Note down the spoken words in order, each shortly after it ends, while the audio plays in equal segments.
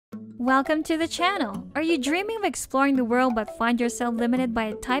Welcome to the channel! Are you dreaming of exploring the world but find yourself limited by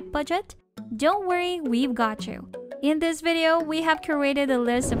a tight budget? Don't worry, we've got you. In this video, we have curated a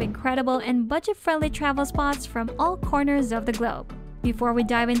list of incredible and budget-friendly travel spots from all corners of the globe. Before we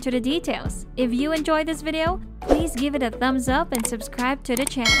dive into the details, if you enjoyed this video, please give it a thumbs up and subscribe to the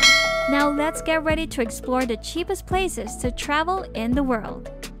channel. Now let's get ready to explore the cheapest places to travel in the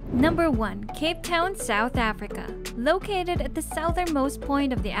world. Number 1. Cape Town, South Africa. Located at the southernmost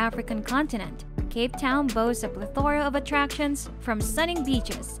point of the African continent, Cape Town boasts a plethora of attractions, from stunning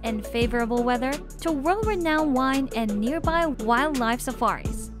beaches and favorable weather to world-renowned wine and nearby wildlife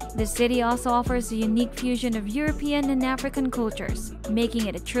safaris. The city also offers a unique fusion of European and African cultures, making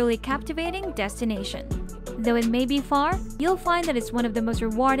it a truly captivating destination. Though it may be far, you'll find that it's one of the most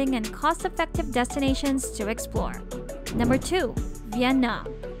rewarding and cost-effective destinations to explore. Number 2.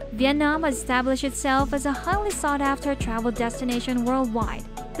 Vietnam. Vietnam has established itself as a highly sought-after travel destination worldwide.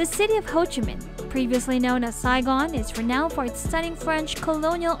 The city of Ho Chi Minh, previously known as Saigon, is renowned for its stunning French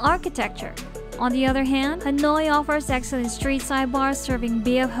colonial architecture. On the other hand, Hanoi offers excellent street-side bars serving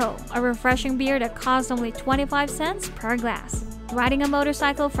Bia Ho, a refreshing beer that costs only 25 cents per glass. Riding a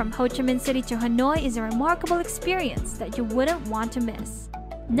motorcycle from Ho Chi Minh City to Hanoi is a remarkable experience that you wouldn't want to miss.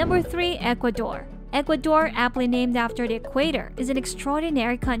 Number 3. Ecuador. Ecuador, aptly named after the equator, is an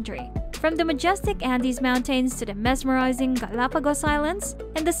extraordinary country. From the majestic Andes Mountains to the mesmerizing Galapagos Islands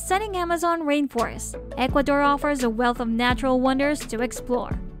and the stunning Amazon rainforest, Ecuador offers a wealth of natural wonders to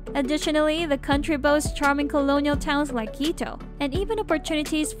explore. Additionally, the country boasts charming colonial towns like Quito and even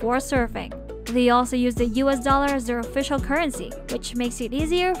opportunities for surfing. They also use the US dollar as their official currency, which makes it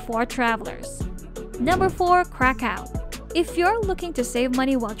easier for travelers. Number 4. Krakow. If you're looking to save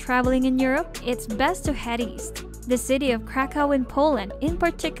money while traveling in Europe, it's best to head east. The city of Krakow in Poland, in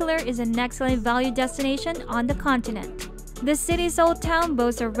particular, is an excellent value destination on the continent. The city's old town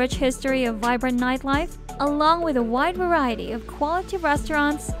boasts a rich history of vibrant nightlife, along with a wide variety of quality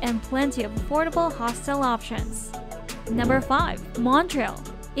restaurants and plenty of affordable hostel options. Number 5. Montreal.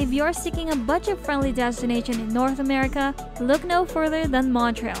 If you're seeking a budget-friendly destination in North America, look no further than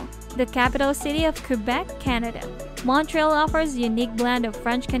Montreal, the capital city of Quebec, Canada. Montreal offers a unique blend of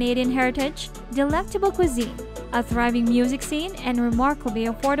French-Canadian heritage, delectable cuisine, a thriving music scene, and remarkably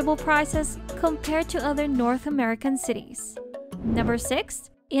affordable prices compared to other North American cities. Number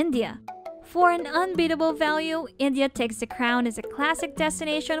 6. India. For an unbeatable value, India takes the crown as a classic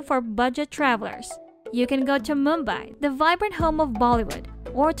destination for budget travelers. You can go to Mumbai, the vibrant home of Bollywood,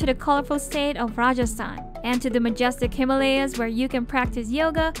 or to the colorful state of Rajasthan, and to the majestic Himalayas where you can practice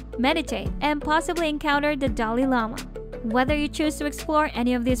yoga, meditate, and possibly encounter the Dalai Lama. Whether you choose to explore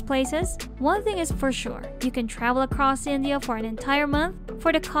any of these places, one thing is for sure, you can travel across India for an entire month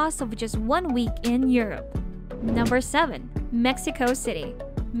for the cost of just 1 week in Europe. Number 7. Mexico City.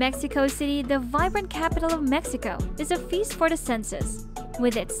 Mexico City, the vibrant capital of Mexico, is a feast for the senses,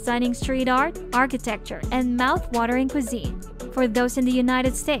 with its stunning street art, architecture, and mouth-watering cuisine. For those in the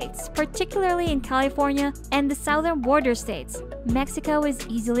United States, particularly in California and the southern border states, Mexico is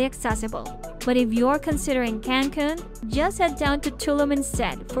easily accessible. But if you're considering Cancun, just head down to Tulum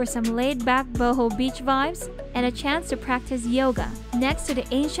instead for some laid-back boho beach vibes and a chance to practice yoga next to the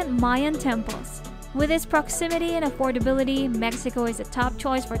ancient Mayan temples. With its proximity and affordability, Mexico is a top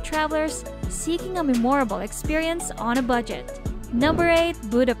choice for travelers seeking a memorable experience on a budget. Number 8.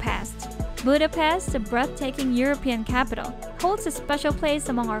 Budapest. Budapest, a breathtaking European capital, holds a special place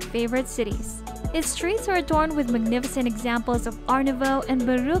among our favorite cities. Its streets are adorned with magnificent examples of Art Nouveau and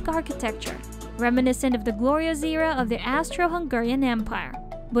Baroque architecture, reminiscent of the glorious era of the Austro-Hungarian Empire.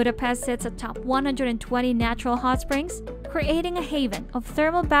 Budapest sits atop 120 natural hot springs, creating a haven of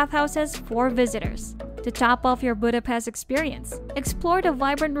thermal bathhouses for visitors. To top off your Budapest experience, explore the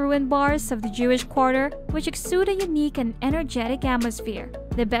vibrant ruined bars of the Jewish Quarter, which exude a unique and energetic atmosphere.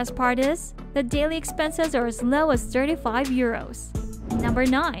 The best part is, the daily expenses are as low as 35 euros. Number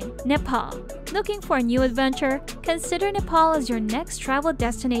 9. Nepal. Looking for a new adventure? Consider Nepal as your next travel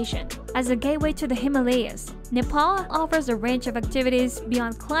destination. As a gateway to the Himalayas, Nepal offers a range of activities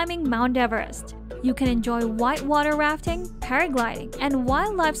beyond climbing Mount Everest. You can enjoy whitewater rafting, paragliding, and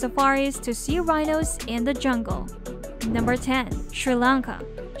wildlife safaris to see rhinos in the jungle. Number 10. Sri Lanka.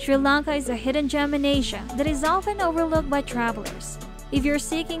 Sri Lanka is a hidden gem in Asia that is often overlooked by travelers. If you're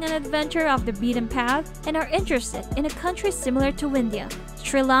seeking an adventure off the beaten path and are interested in a country similar to India,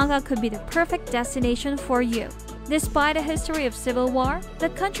 Sri Lanka could be the perfect destination for you. Despite a history of civil war, the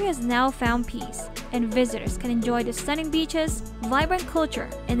country has now found peace, and visitors can enjoy the stunning beaches, vibrant culture,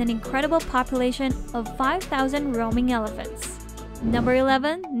 and an incredible population of 5,000 roaming elephants. Number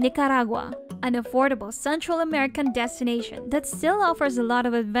 11. Nicaragua. an affordable Central American destination that still offers a lot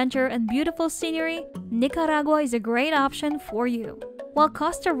of adventure and beautiful scenery, Nicaragua is a great option for you. While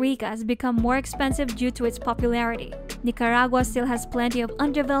Costa Rica has become more expensive due to its popularity, Nicaragua still has plenty of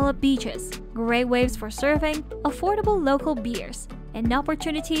undeveloped beaches, great waves for surfing, affordable local beers, and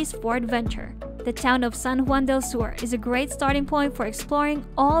opportunities for adventure. The town of San Juan del Sur is a great starting point for exploring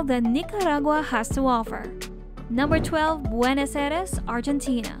all that Nicaragua has to offer. Number 12. Buenos Aires,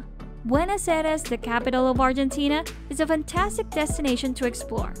 Argentina. Buenos Aires, the capital of Argentina, is a fantastic destination to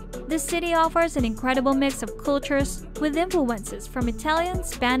explore. The city offers an incredible mix of cultures with influences from Italian,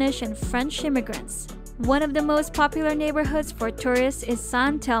 Spanish, and French immigrants. One of the most popular neighborhoods for tourists is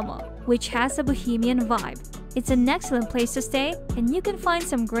San Telmo, which has a bohemian vibe. It's an excellent place to stay, and you can find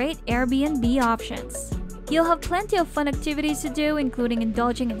some great Airbnb options. You'll have plenty of fun activities to do, including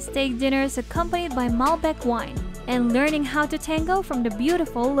indulging in steak dinners accompanied by Malbec wine and learning how to tango from the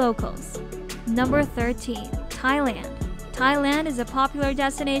beautiful locals. Number 13. Thailand. Thailand is a popular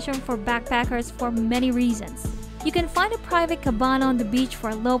destination for backpackers for many reasons. You can find a private cabana on the beach for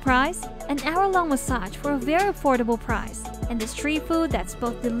a low price, an hour-long massage for a very affordable price, and the street food that's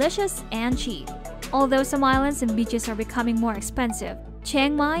both delicious and cheap. Although some islands and beaches are becoming more expensive,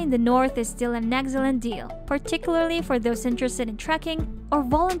 Chiang Mai in the north is still an excellent deal, particularly for those interested in trekking or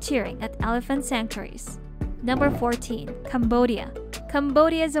volunteering at elephant sanctuaries. Number 14. Cambodia.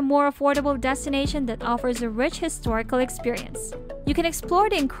 Cambodia is a more affordable destination that offers a rich historical experience. You can explore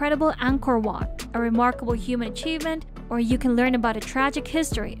the incredible Angkor Wat, a remarkable human achievement, or you can learn about a tragic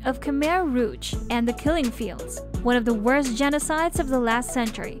history of Khmer Rouge and the Killing Fields, one of the worst genocides of the last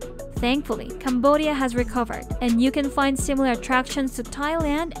century. Thankfully, Cambodia has recovered, and you can find similar attractions to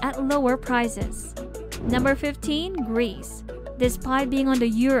Thailand at lower prices. Number 15. Greece. Despite being on the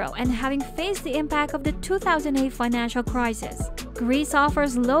euro and having faced the impact of the 2008 financial crisis, Greece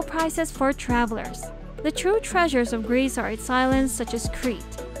offers low prices for travelers. The true treasures of Greece are its islands such as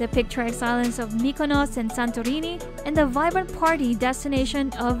Crete, the picturesque islands of Mykonos and Santorini, and the vibrant party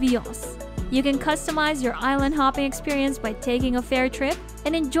destination of Vios. You can customize your island hopping experience by taking a fair trip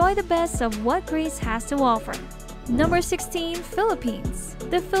and enjoy the best of what Greece has to offer. Number 16. Philippines.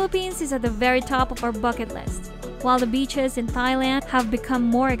 The Philippines is at the very top of our bucket list. While the beaches in Thailand have become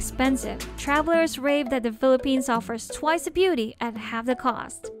more expensive, travelers rave that the Philippines offers twice the beauty at half the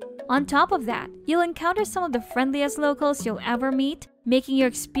cost. On top of that, you'll encounter some of the friendliest locals you'll ever meet, making your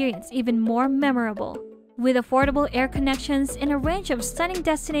experience even more memorable. With affordable air connections and a range of stunning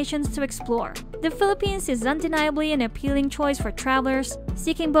destinations to explore, the Philippines is undeniably an appealing choice for travelers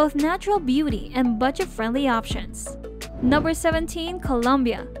seeking both natural beauty and budget-friendly options. Number 17.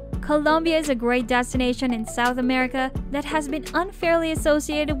 Colombia. Colombia is a great destination in South America that has been unfairly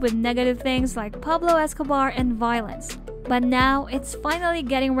associated with negative things like Pablo Escobar and violence. But now it's finally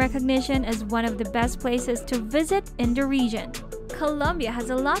getting recognition as one of the best places to visit in the region. Colombia has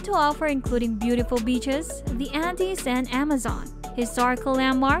a lot to offer, including beautiful beaches, the Andes and Amazon, historical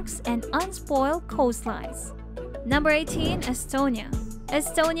landmarks, and unspoiled coastlines. Number 18. Estonia.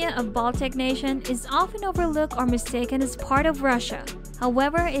 Estonia, a Baltic nation, is often overlooked or mistaken as part of Russia.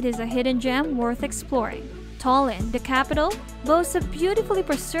 However, it is a hidden gem worth exploring. Tallinn, the capital, boasts a beautifully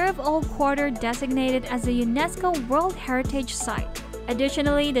preserved old quarter designated as a UNESCO World Heritage Site.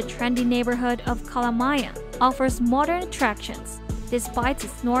 Additionally, the trendy neighborhood of Kalamaya offers modern attractions. Despite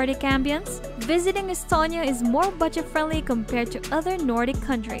its Nordic ambience, visiting Estonia is more budget-friendly compared to other Nordic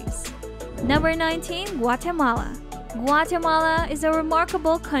countries. Number 19. Guatemala. Guatemala is a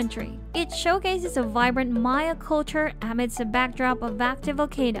remarkable country. It showcases a vibrant Maya culture amidst a backdrop of active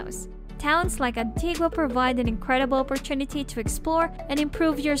volcanoes. Towns like Antigua provide an incredible opportunity to explore and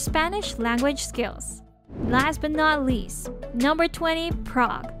improve your Spanish language skills. Last but not least, number 20.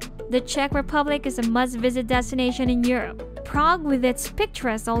 Prague. The Czech Republic is a must-visit destination in Europe. Prague, with its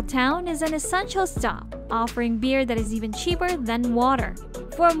picturesque old town, is an essential stop, offering beer that is even cheaper than water.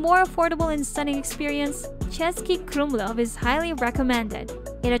 For a more affordable and stunning experience, Český Krumlov is highly recommended.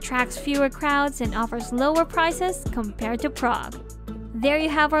 It attracts fewer crowds and offers lower prices compared to Prague. There you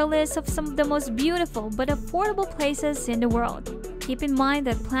have our list of some of the most beautiful but affordable places in the world. Keep in mind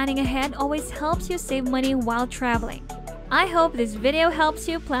that planning ahead always helps you save money while traveling. I hope this video helps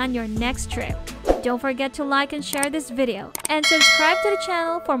you plan your next trip. Don't forget to like and share this video and subscribe to the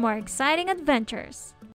channel for more exciting adventures.